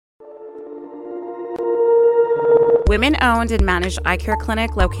Women-owned and managed eye care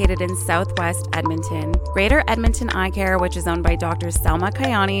clinic located in Southwest Edmonton. Greater Edmonton Eye Care, which is owned by Dr. Selma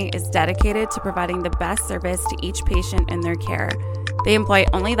Kayani, is dedicated to providing the best service to each patient in their care. They employ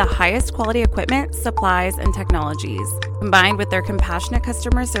only the highest quality equipment, supplies, and technologies. Combined with their compassionate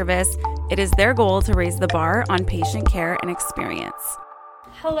customer service, it is their goal to raise the bar on patient care and experience.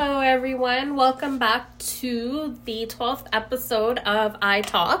 Hello everyone, welcome back to the 12th episode of I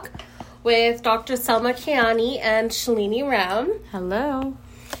Talk with Dr. Selma Kayani and Shalini Ram. Hello.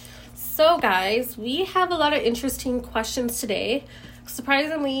 So guys, we have a lot of interesting questions today.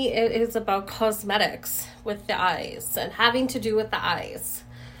 Surprisingly, it is about cosmetics with the eyes and having to do with the eyes.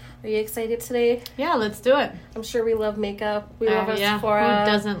 Are you excited today? Yeah, let's do it. I'm sure we love makeup. We love our Sephora. Who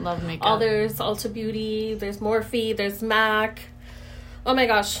doesn't love makeup? There's Ulta Beauty, there's Morphe, there's MAC. Oh my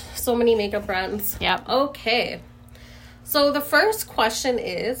gosh, so many makeup brands. Yep. Okay. So the first question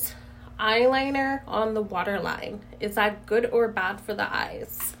is, eyeliner on the waterline. Is that good or bad for the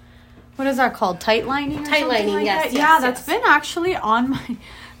eyes? What is that called? Tight lining? Tight lining, like yes. That? Yeah, that's been actually on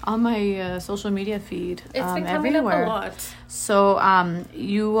my social media feed. It's been coming everywhere. up a lot. So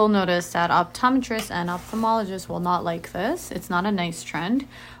you will notice that optometrists and ophthalmologists will not like this. It's not a nice trend.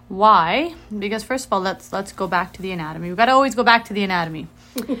 Why? Because first of all, let's go back to the anatomy. We've got to always go back to the anatomy.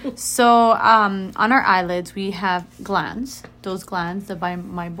 So on our eyelids, we have glands. Those glands, the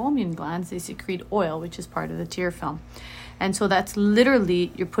meibomian glands, they secrete oil, which is part of the tear film. And so that's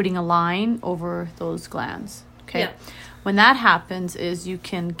literally, you're putting a line over those glands. Okay. Yeah. When that happens is you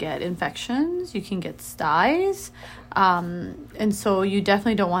can get infections, you can get styes. And so you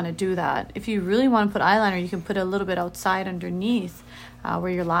definitely don't want to do that. If you really want to put eyeliner, you can put a little bit outside underneath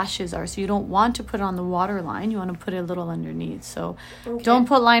where your lashes are. So you don't want to put it on the waterline. You want to put it a little underneath. So Don't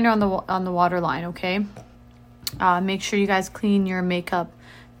put liner on the waterline, okay? Make sure you guys clean your makeup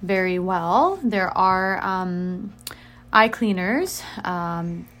very well. There are eye cleaners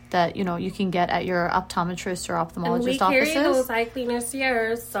that you can get at your optometrist or ophthalmologist offices. And we carry those eye cleaners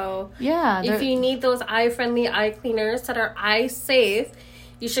here, so yeah, if you need those eye-friendly eye cleaners that are eye-safe,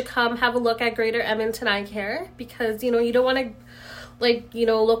 you should come have a look at Greater Edmonton Eye Care, because you don't want to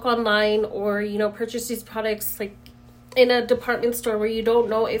look online or purchase these products in a department store where you don't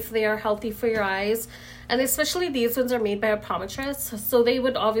know if they are healthy for your eyes. And especially these ones are made by optometrists, so they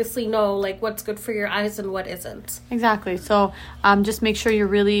would obviously know what's good for your eyes and what isn't. Exactly. So just make sure you're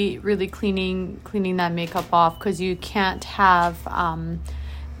really, really cleaning that makeup off, because you can't have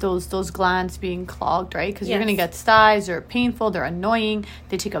those glands being clogged, right? Because you're going to get styes. They're painful. They're annoying.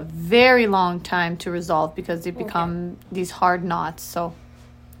 They take a very long time to resolve because they become these hard knots. So,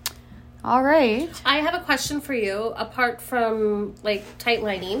 all right. I have a question for you. Apart from tight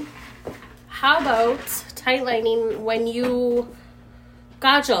lining, how about tight lining when you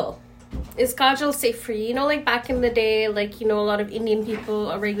kajal? Is kajal safe for you? Back in the day, a lot of Indian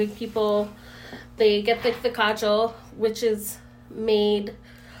people, Arabic people, they get the kajal, which is made,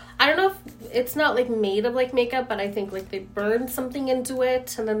 I don't know if it's not made of makeup, but I think they burn something into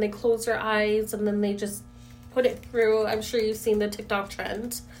it and then they close their eyes and then they just put it through. I'm sure you've seen the TikTok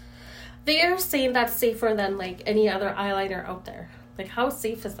trend. They are saying that's safer than any other eyeliner out there. How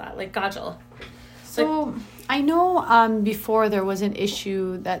safe is that? Kajal. So I know before there was an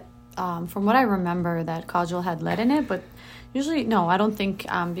issue that, from what I remember, that kajal had lead in it, but usually no, I don't think,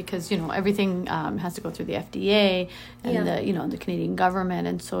 because everything has to go through the FDA and the Canadian government,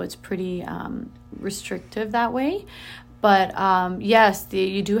 and so it's pretty restrictive that way. But yes,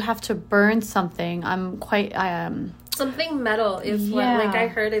 you do have to burn something. Something metal is what I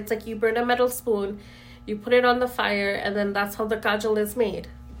heard. It's you burn a metal spoon. You put it on the fire, and then that's how the kajal is made.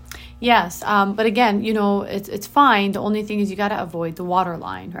 Yes, but again, it's fine. The only thing is you got to avoid the water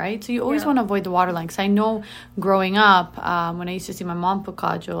line, right? So you always want to avoid the water line. Because I know growing up, when I used to see my mom put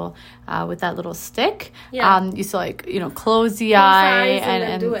kajal with that little stick, used to close the eye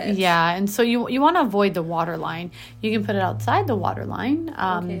and do it. Yeah, and so you want to avoid the water line. You can put it outside the water line,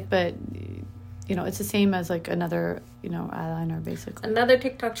 but it's the same as another eyeliner basically. Another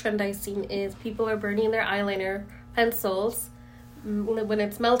TikTok trend I've seen is people are burning their eyeliner pencils when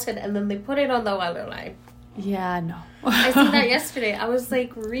it's melted, and then they put it on the water line. Yeah, no. I seen that yesterday. I was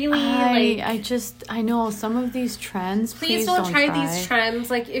really I know some of these trends. Please don't try these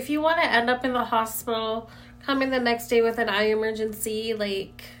trends. If you want to end up in the hospital, come in the next day with an eye emergency,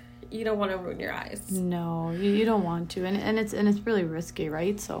 you don't want to ruin your eyes. No, you don't want to, and it's really risky,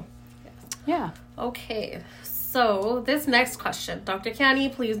 right? So yeah. Okay, so this next question, Dr.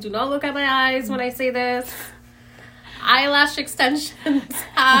 Kayani, please do not look at my eyes when I say this. Eyelash extensions.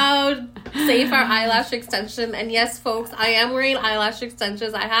 How safe are eyelash extensions? And yes, folks, I am wearing eyelash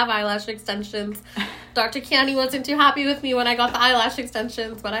extensions. I have eyelash extensions. Dr. Kiani wasn't too happy with me when I got the eyelash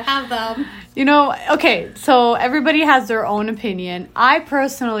extensions, but I have them. You know, okay, so everybody has their own opinion. I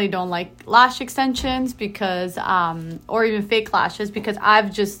personally don't like lash extensions because, or even fake lashes, because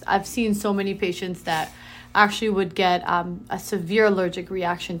I've seen so many patients that actually would get a severe allergic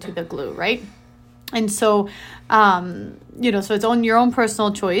reaction to the glue, right? And so, you know, so it's on your own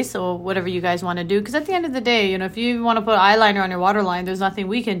personal choice, or whatever you guys want to do. Because at the end of the day, you know, if you want to put eyeliner on your waterline, there's nothing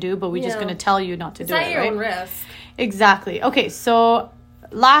we can do, but we're just going to tell you not to do it, right? It's at your own risk. Exactly. Okay, so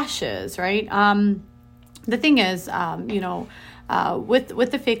lashes, right? The thing is, you know,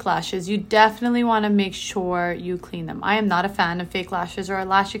 with the fake lashes, you definitely want to make sure you clean them. I am not a fan of fake lashes or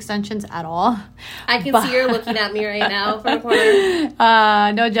lash extensions at all. I can see you're looking at me right now from the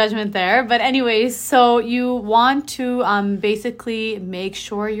corner. No judgment there. But anyways, so you want to basically make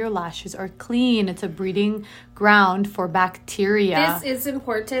sure your lashes are clean. It's a breeding ground for bacteria. This is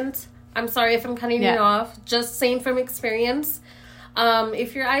important. I'm sorry if I'm cutting you Yeah. off. Just saying from experience.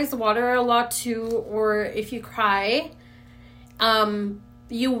 If your eyes water a lot too, or if you cry,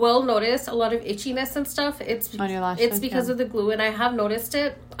 you will notice a lot of itchiness and stuff. It's On your lashes, it's because of the glue, and I have noticed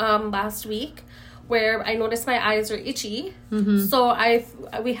it last week, where I noticed my eyes are itchy. Mm-hmm. So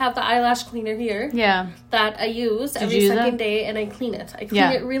we have the eyelash cleaner here. Yeah. That I use every you use second it? day, and I clean it. I clean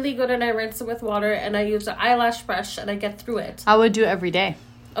it really good, and I rinse it with water, and I use the eyelash brush, and I get through it. I would do every day.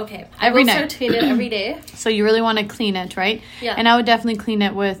 Okay. Every I will night. start to clean it every day. So you really want to clean it, right? Yeah. And I would definitely clean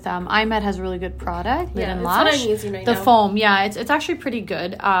it with IMED has a really good product, Lid and it's Lash. what I'm using right the now. foam, yeah, it's actually pretty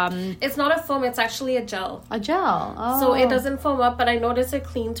good. It's not a foam, it's actually a gel. A gel. Oh. So it doesn't foam up, but I notice it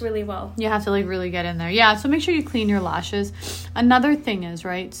cleans really well. You have to like really get in there. Yeah, so make sure you clean your lashes. Another thing is,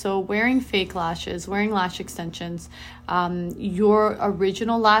 right, so wearing fake lashes, wearing lash extensions, your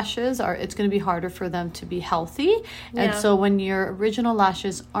original lashes it's going to be harder for them to be healthy. And Yeah. so when your original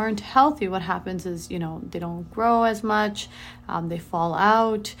lashes aren't healthy, what happens is, you know, they don't grow as much, they fall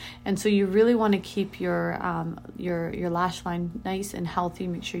out. And so you really want to keep your lash line nice and healthy.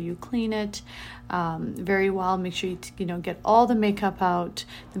 Make sure you clean it very well. Make sure you get all the makeup out.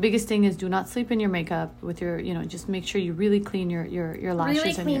 The biggest thing is do not sleep in your makeup with your, just make sure you really clean your lashes.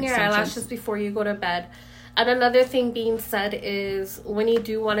 Really and clean your extensions. eyelashes before you go to bed. And another thing being said is when you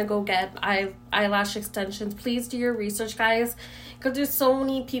do want to go get eyelash extensions, please do your research, guys. Because there's so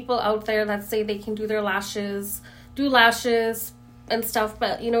many people out there that say they can do their lashes, do lashes and stuff.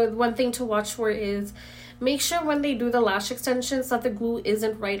 But, one thing to watch for is make sure when they do the lash extensions that the glue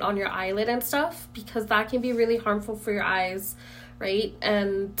isn't right on your eyelid and stuff. Because that can be really harmful for your eyes, right?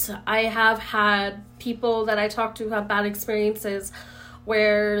 And I have had people that I talk to have bad experiences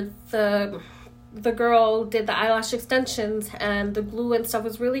where the girl did the eyelash extensions and the glue and stuff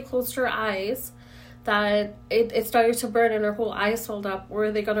was really close to her eyes that it started to burn and her whole eye swelled up,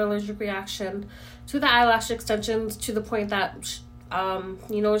 or they got an allergic reaction to the eyelash extensions to the point that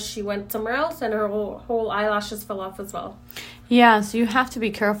she went somewhere else and her whole eyelashes fell off as well. Yeah, so you have to be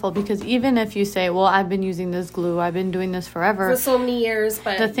careful because even if you say, well, I've been using this glue, I've been doing this forever. For so many years,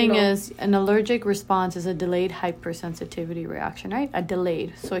 but... The thing is, an allergic response is a delayed hypersensitivity reaction, right? A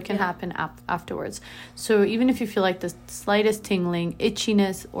delayed. So it can happen afterwards. So even if you feel like the slightest tingling,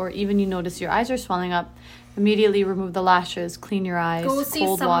 itchiness, or even you notice your eyes are swelling up, immediately remove the lashes, clean your eyes, go see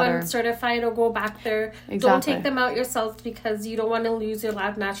cold someone water. certified or go back there. Exactly. Don't take them out yourself because you don't want to lose your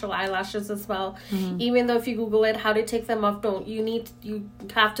natural eyelashes as well. Mm-hmm. Even though if you Google it, how to take them off, you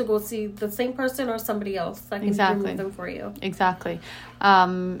have to go see the same person or somebody else that can remove them for you. Exactly.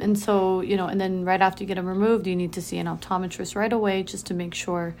 And so, and then right after you get them removed, you need to see an optometrist right away just to make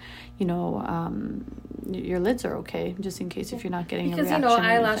sure, your lids are okay, just in case if you're not getting a reaction. Because,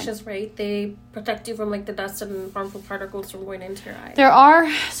 eyelashes, right, they protect you from, like, the dust and harmful particles from going into your eye. There are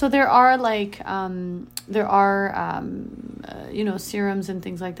serums and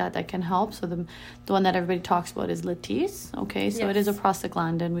things like that can help. So the one that everybody talks about is Latisse. Okay, so it is a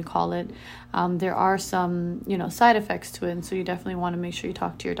prostaglandin, we call it. There are some, side effects to it, and so you definitely want to make sure you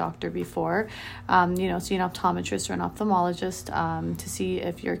talk to your doctor before, see an optometrist or an ophthalmologist to see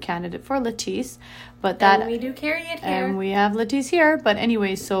if you're a candidate for Latisse. But and we do carry it here. And we have Latisse here. But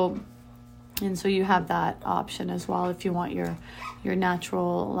anyway, so you have that option as well if you want your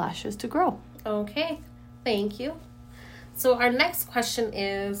natural lashes to grow. Okay, thank you. So our next question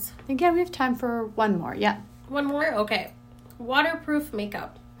is... Again, we have time for one more. Yeah. One more? Okay. Waterproof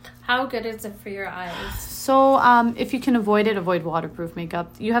makeup. How good is it for your eyes? So if you can avoid it, avoid waterproof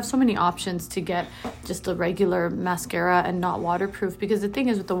makeup. You have so many options to get just a regular mascara and not waterproof, because the thing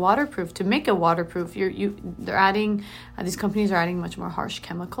is with the waterproof, to make it waterproof, they're adding, these companies are adding much more harsh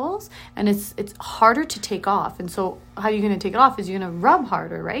chemicals, and it's harder to take off. And so how you're going to take it off is you're going to rub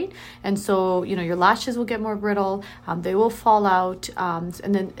harder, right? And so, your lashes will get more brittle, they will fall out, and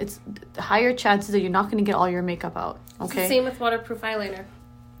then it's higher chances that you're not going to get all your makeup out. Okay. It's the same with waterproof eyeliner.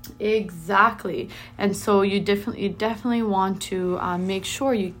 Exactly. And so you definitely want to make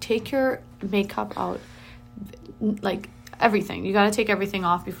sure you take your makeup out, like everything. You got to take everything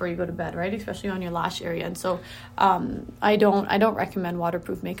off before you go to bed, right? Especially on your lash area. And so I don't recommend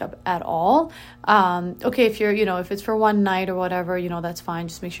waterproof makeup at all. Okay, if you're, if it's for one night or whatever, that's fine.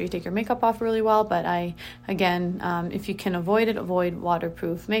 Just make sure you take your makeup off really well. But if you can avoid it, avoid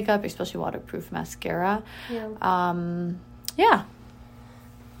waterproof makeup, especially waterproof mascara. Yeah.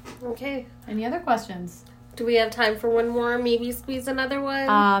 Okay. Any other questions? Do we have time for one more? Maybe squeeze another one?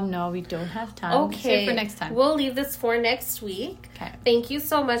 No, we don't have time. Okay. Save for next time. We'll leave this for next week. Okay. Thank you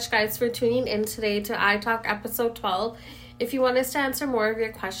so much, guys, for tuning in today to iTalk episode 12. If you want us to answer more of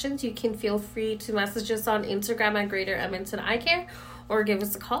your questions, you can feel free to message us on Instagram at Greater Edmonton Eye Care, or give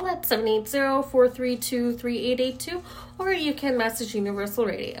us a call at 780-432-3882, or you can message Universal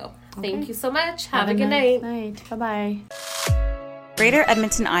Radio. Okay. Thank you so much. Have a good night. Bye-bye. Greater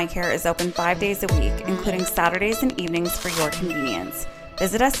Edmonton Eye Care is open 5 days a week, including Saturdays and evenings for your convenience.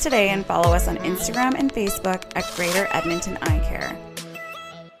 Visit us today and follow us on Instagram and Facebook at Greater Edmonton Eye Care.